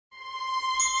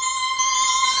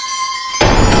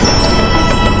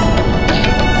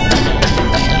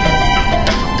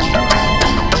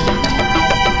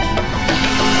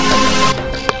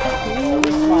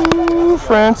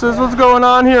Francis. What's going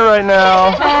on here right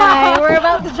now? Hi, we're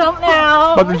about to jump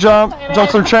now. About to jump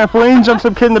some trampoline, jump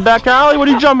some kid in the back alley. What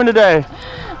are you jumping today?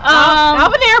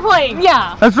 Up an airplane.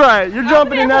 Yeah. That's right. You're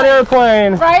jumping in that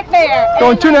airplane. Right there.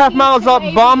 Going 2.5 miles up,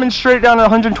 bombing straight down at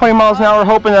 120 miles an hour,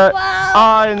 hoping that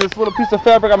I and this little piece of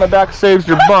fabric on my back saves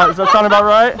your butt. Does that sound about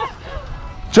right?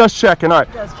 Just checking. All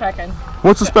right. Just checking.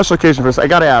 What's the special occasion for this? I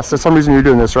gotta ask. There's some reason you're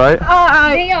doing this, right?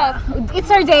 Day off. It's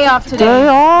our day off today. Day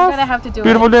off? We're gonna have to do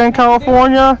Beautiful day in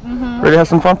California. Ready to have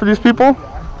some fun for these people?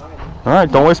 All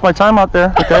right, don't waste my time out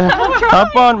there. Okay, have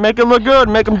fun, make it look good,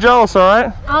 make them jealous. All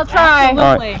right. I'll try.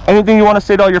 All right. Anything you want to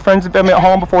say to all your friends and family at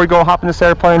home before we go hop in this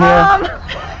airplane here?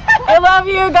 I love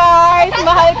you guys.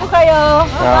 Mahal ko kayo. All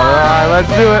right, let's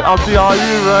do it. I'll see all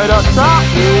you right up top.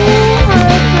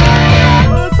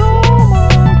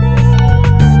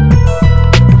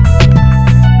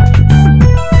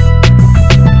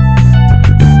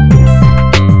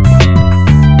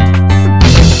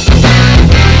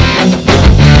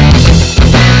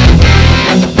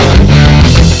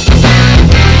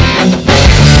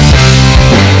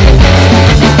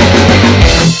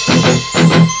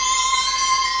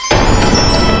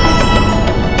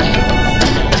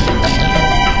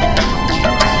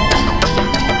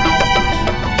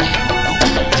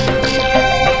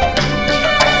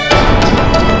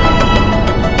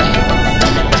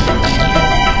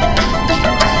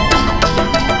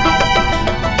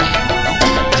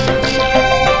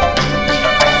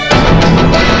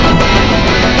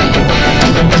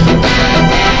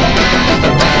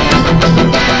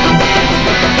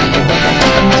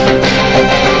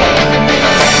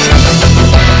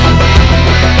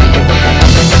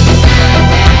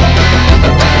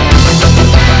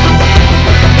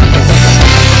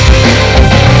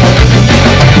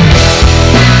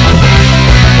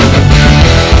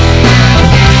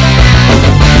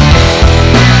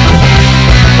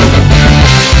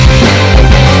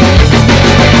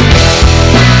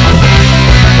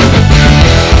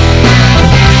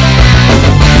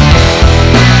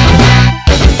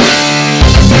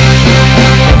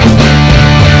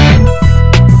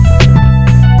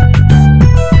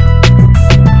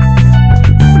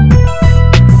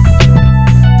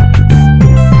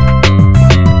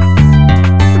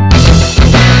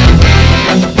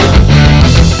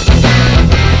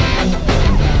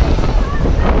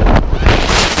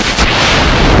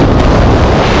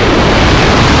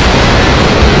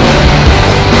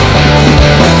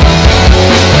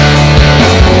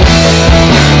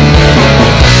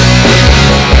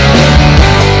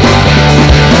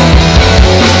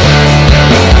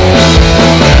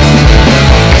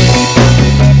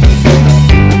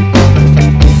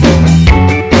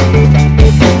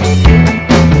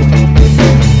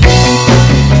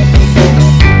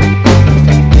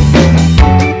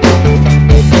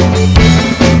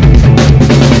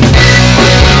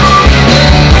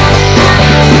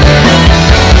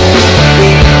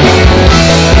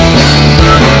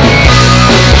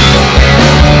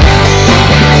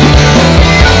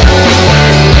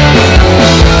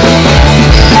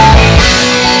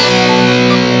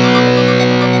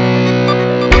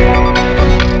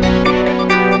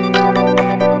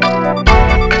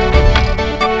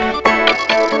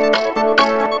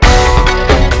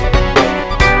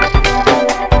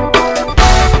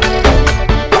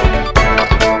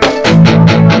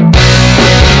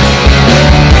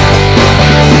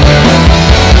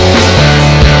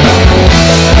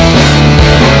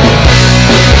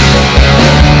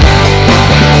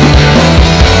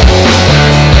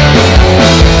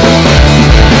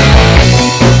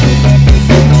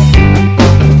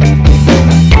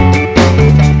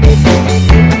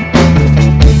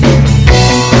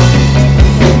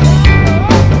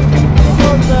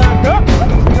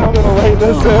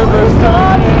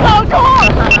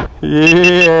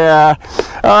 Yeah.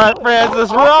 All right,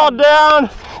 Francis, we're all down.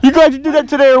 You glad you did that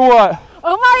today or what?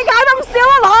 Oh my God, I'm still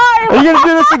alive. Are you gonna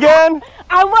do this again?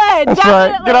 I would. That's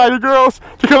definitely. right. Get out, you girls,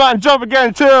 to come out and jump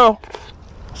again too.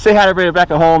 Say hi to everybody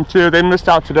back at home too. They missed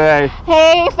out today.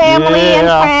 Hey, family and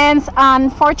friends.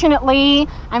 Unfortunately,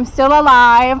 I'm still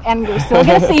alive, and you're still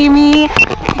gonna see me.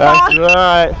 That's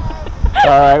right.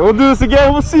 All right, we'll do this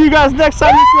again. We'll see you guys next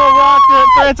time. Let's go rock it,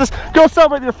 Francis. Go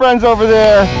celebrate your friends over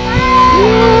there.